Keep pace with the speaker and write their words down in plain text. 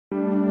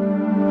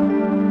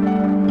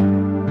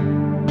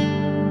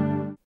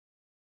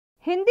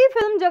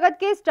भारतीय फिल्म जगत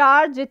के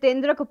स्टार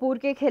जितेंद्र कपूर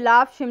के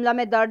खिलाफ शिमला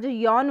में दर्ज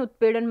यौन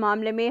उत्पीड़न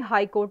मामले में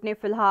हाईकोर्ट ने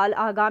फिलहाल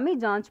आगामी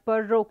जांच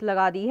पर रोक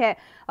लगा दी है।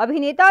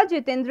 अभिनेता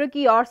जितेंद्र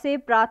की ओर से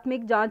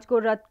प्राथमिक जांच को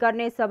रद्द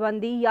करने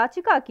संबंधी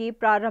याचिका की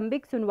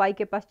प्रारंभिक सुनवाई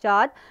के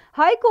पश्चात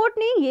हाईकोर्ट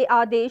ने ये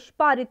आदेश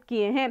पारित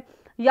किए हैं।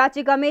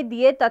 याचिका में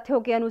दिए तथ्यों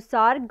के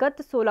अनुसार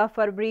गत 16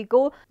 फरवरी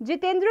को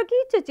जितेंद्र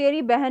की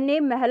चचेरी बहन ने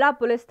महिला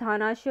पुलिस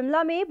थाना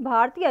शिमला में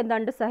भारतीय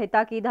दंड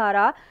संहिता की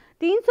धारा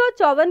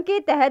 354 के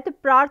तहत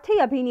प्रार्थी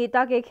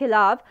अभिनेता के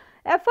खिलाफ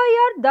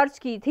एफआईआर दर्ज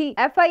की थी।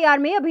 एफआईआर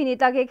में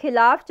अभिनेता के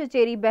खिलाफ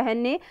चचेरी बहन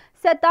ने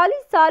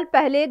 47 साल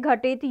पहले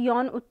घटित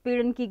यौन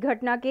उत्पीड़न की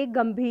घटना के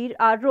गंभीर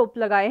आरोप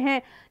लगाए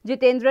हैं।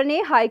 जितेंद्र ने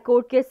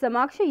हाईकोर्ट के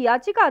समक्ष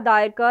याचिका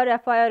दायर कर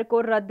एफआईआर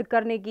को रद्द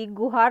करने की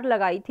गुहार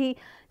लगाई थी,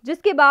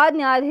 जिसके बाद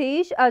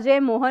न्यायाधीश अजय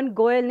मोहन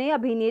गोयल ने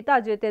अभिनेता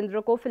जितेंद्र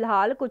को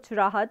फिलहाल कुछ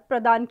राहत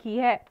प्रदान की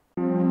है।